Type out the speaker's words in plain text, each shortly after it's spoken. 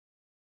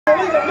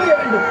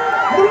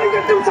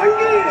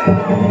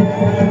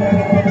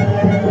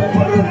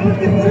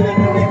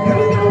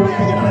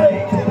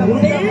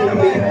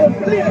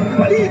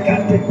வழியை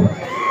காட்டு.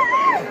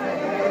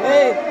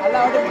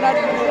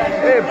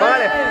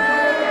 பாரு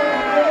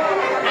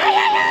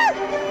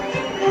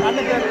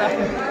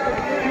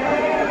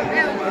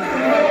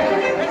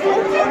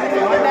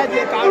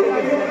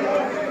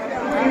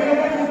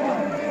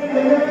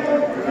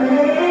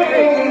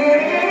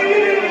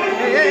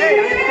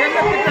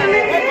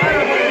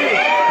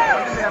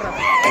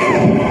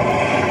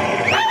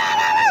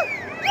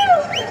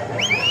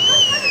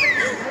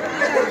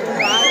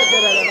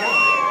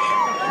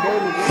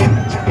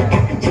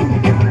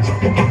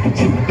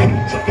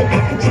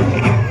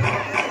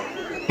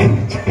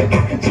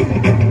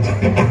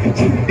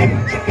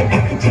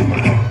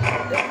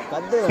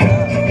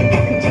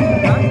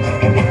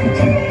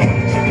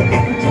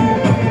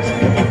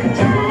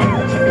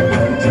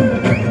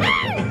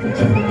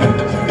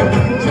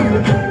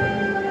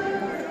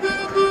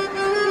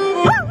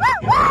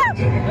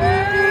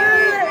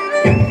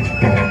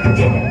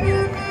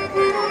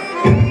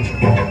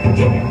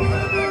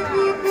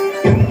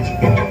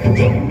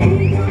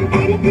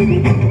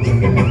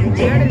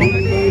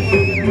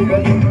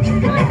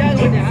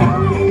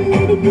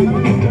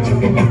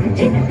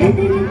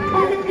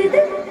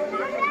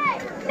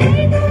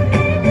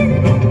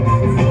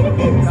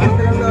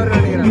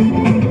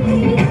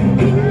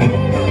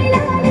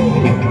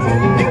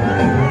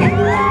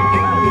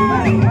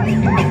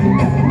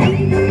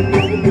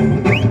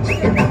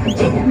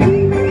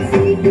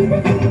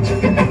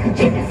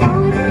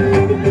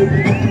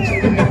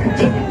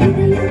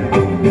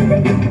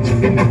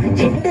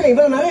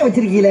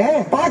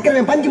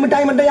பாக்குறேன். பஞ்சு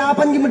மிட்டாய் மண்டையா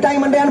பஞ்சு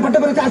மிட்டாய் மண்டையான்னு பட்ட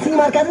பிறகு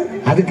அசிங்கமா இருக்காது.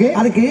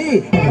 அதுக்கு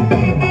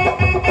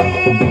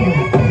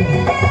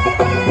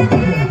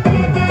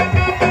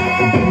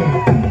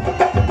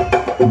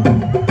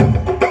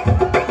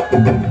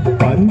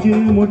பஞ்சு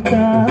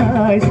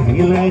முட்டாய்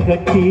சீல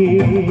கட்டி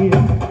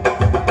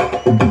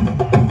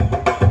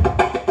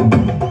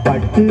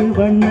பட்டு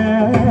வண்ண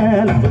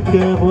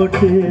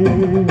போட்டு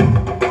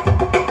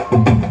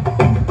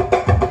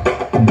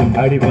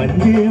அடி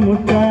பஞ்சு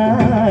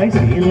முட்டாய்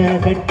சீல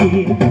கட்டி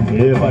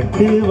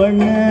பட்டு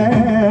வண்ண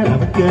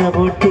நமக்க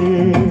போட்டு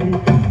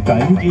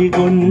கஞ்சி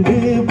கொண்டு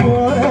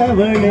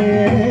போறவள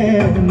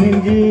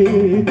நெஞ்சு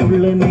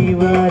உள்ள நீ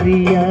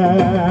வாரியா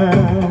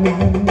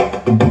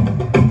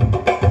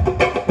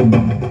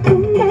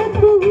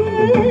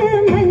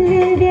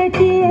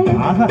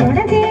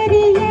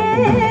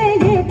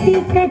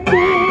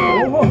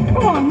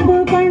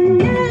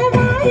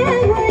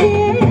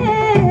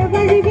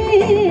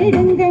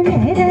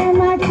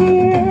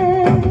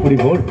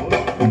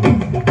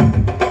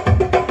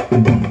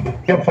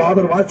என்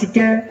ஃபாதர் வாசிக்க,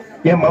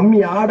 என் மம்மி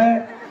ஆட,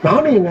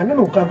 நானும் எங்க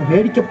அண்ணன் உட்கார்ந்து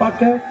வேடிக்கை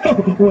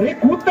பார்க்க ஒரே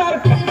கூத்தா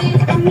இருக்கு.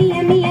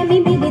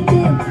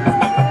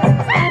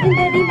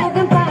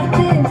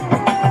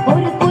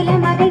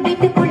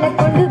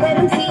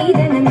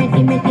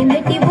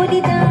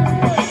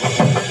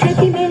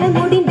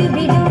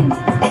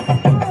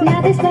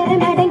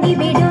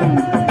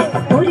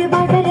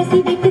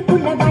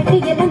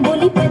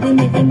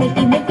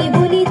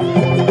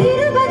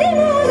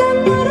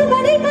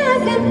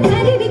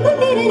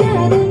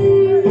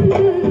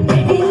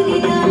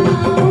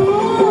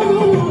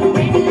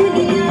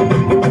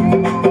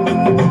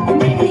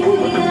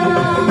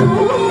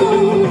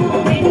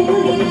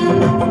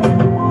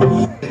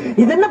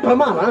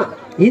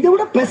 இதை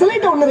விட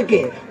பெசலைட் ஒண்ணு இருக்கு.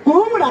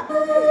 கூமுடா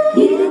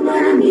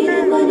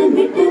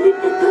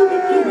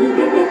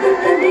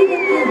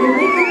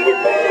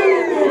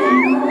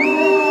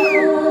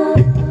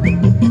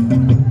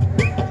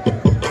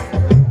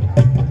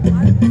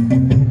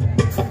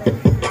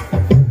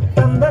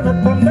தந்தன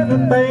தந்தன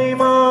தை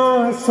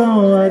மாசம்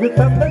அது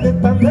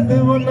தந்தது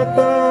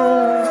ஒன்னத்தான்.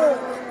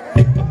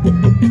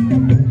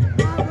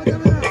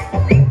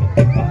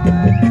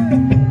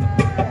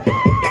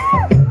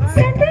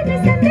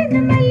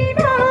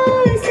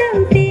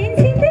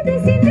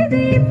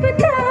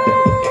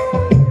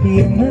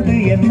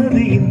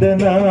 என்னது இந்த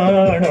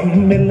நாணம்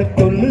மெல்ல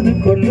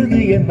கொல்லுது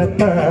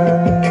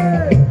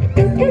என்னத்தான்.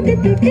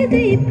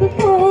 தொட்டது இப்ப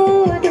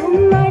போதும்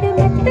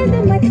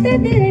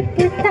மத்தது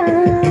இப்பதான்.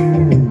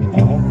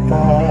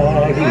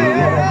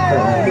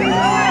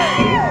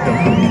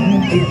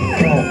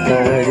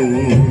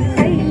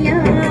 ஐயா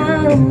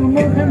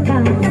முகம்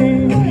பார்த்து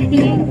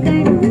என்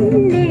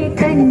கண்ணே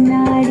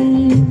கண்ணாடி.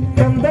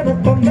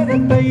 தந்தது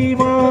தை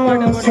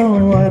மாசம்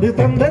அது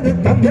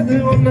தந்தது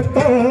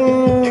ஒன்னத்தான்.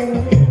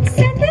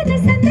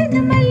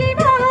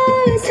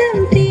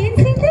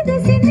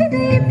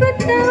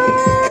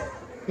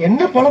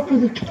 என்ன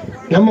பொழப்புது?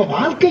 நம்ம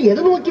வாழ்க்கை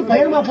எதை நோக்கி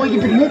பயணமா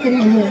போய்கிட்டு இருக்குன்னே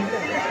தெரியலையே.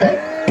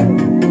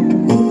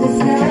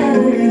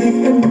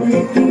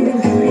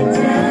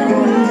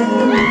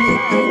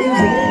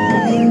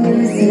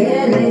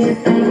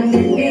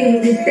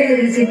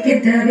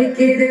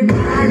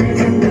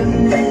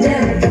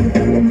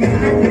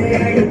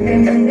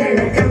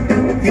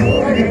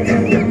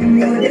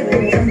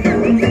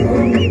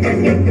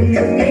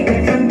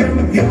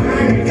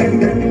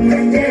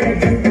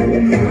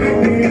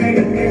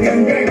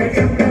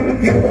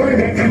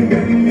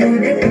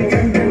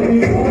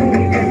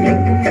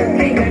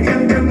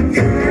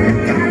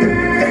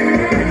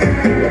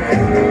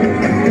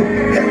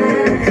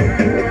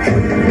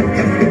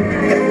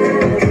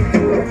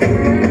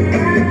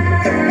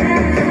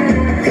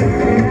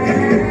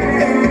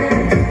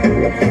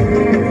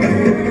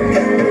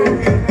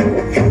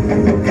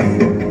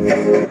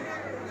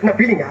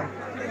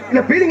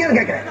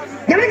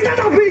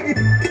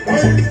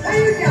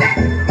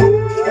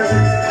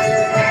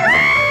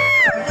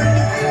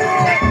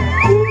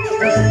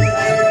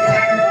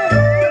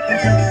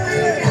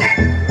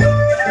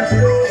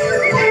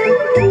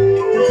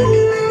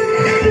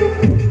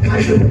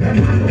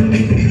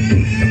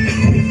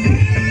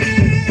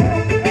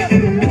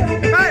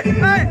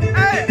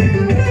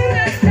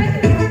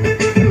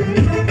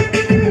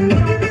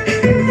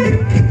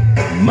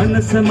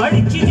 மனச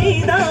மடிச்சு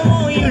நீதான்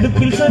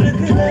இடுப்பில்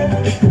சொருகுற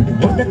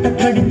உதட்ட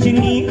கடிச்சு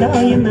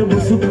நீதான் என்ன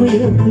உசுப்பு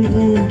ஏத்துற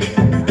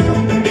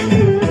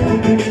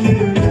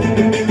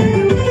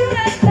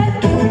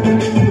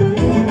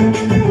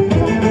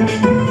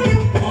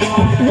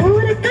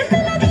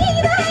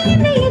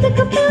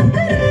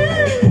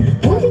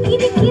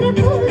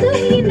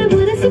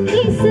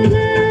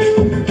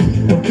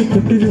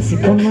தொட்டு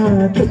ரசிப்பமா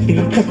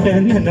தொட்டில் கட்ட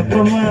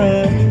நினைப்பமா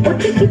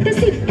ஒட்டிக்கிட்ட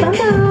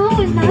சிப்பமா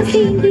ஒன்னா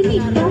சேர்ந்து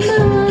நிற்பமா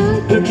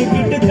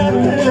தொட்டுக்கிட்டு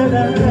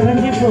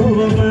கரஞ்சி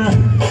போவமா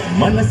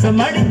மனச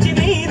மடிச்சு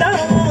நீதான்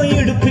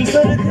இடுப்பில்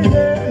சொருகுற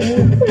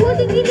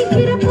ஒதுங்கி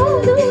நிக்கிற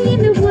போதும்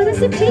என்ன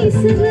உரசி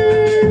பேசுற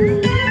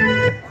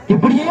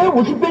இப்படியே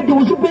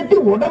உசுப்பேத்தி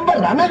உடம்ப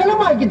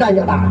ரணகலம்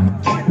ஆக்கிட்டாங்கடா.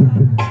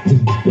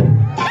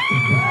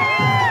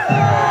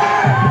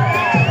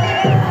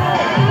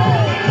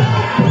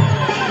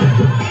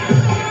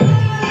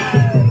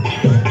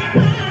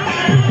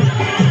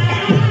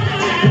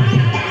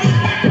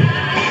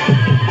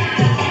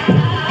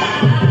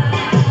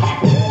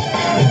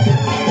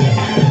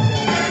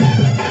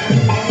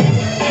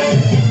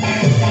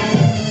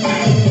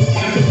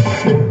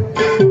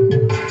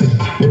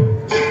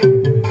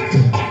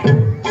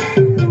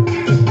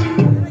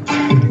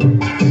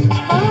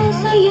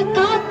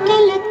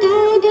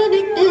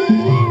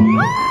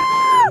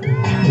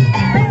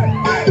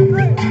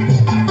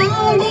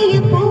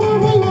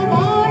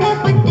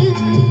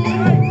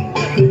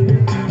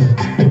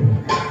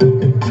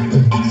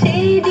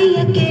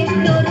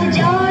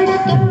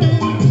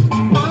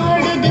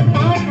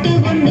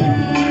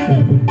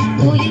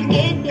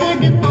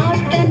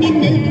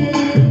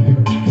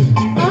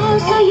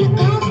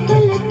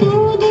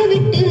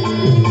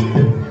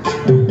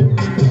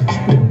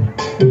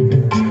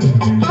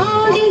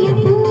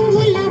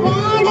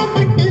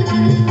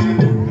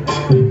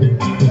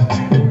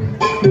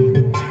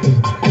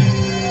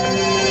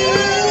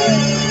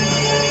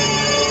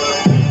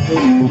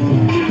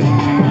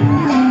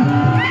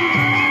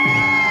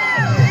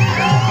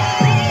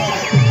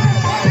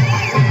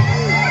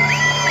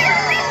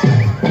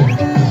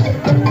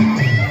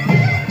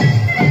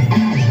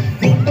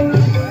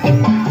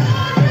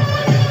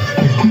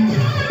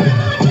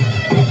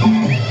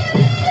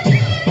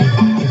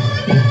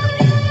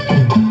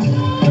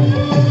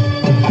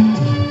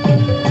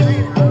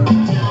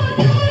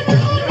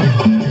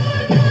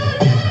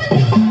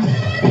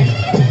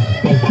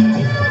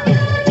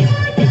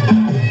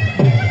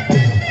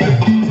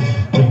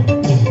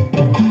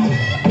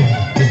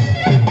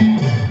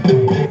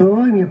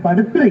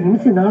 படுத்துற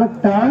நிமிஷம்னால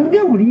தாங்க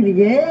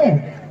முடியலையே.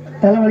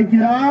 தலை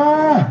வலிக்குதா,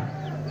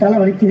 தலை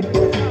வலிக்குது.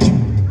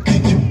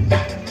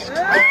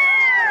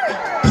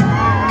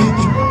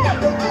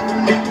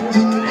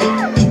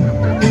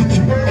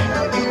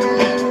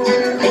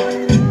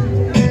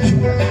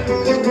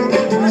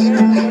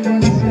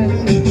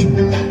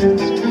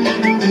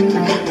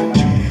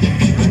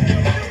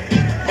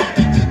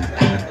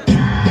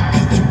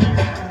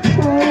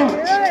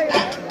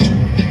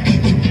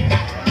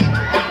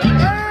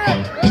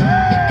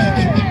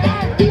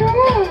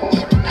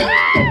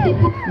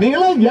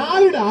 நீங்களா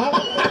யாருடா?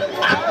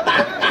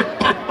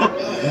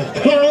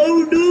 How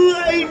do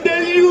I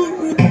tell you?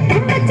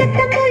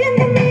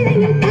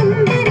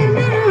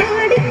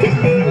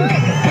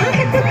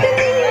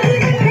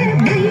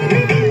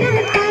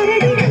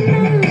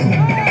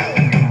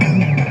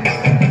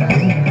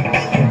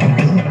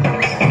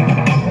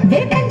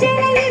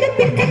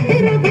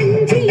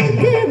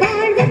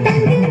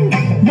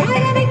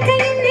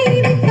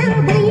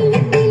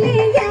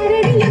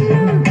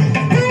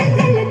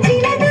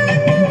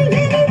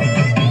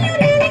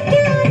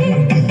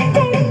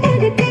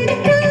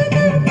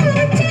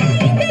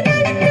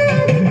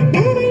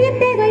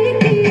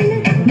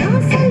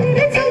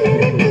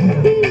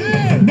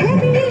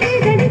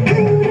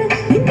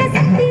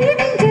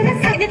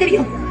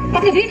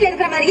 வீட்டுல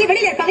இருக்கிற மாதிரியே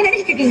வெளியில இருப்பாங்க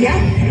நினைச்சிட்டு இருக்கீங்க?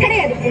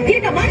 கிடையாது,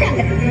 இருக்க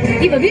மாட்டாங்க.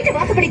 இவ வீட்டு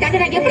வாசப்படி தாண்ட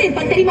நான் எப்படி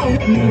இருப்பாங்க தெரியுமா?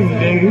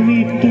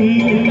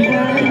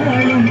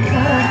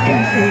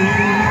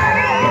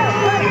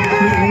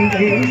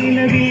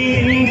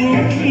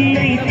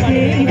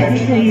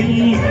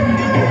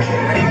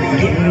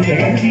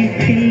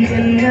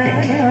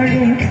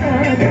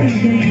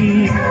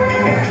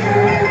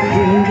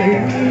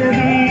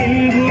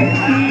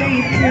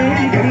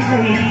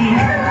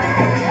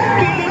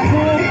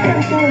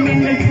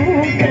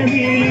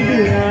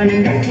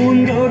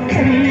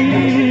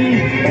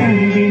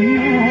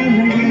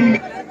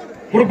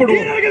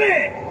 புறப்படுவோம்.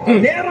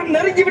 நேரம்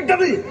நெருங்கி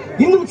விட்டது.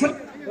 இன்னும்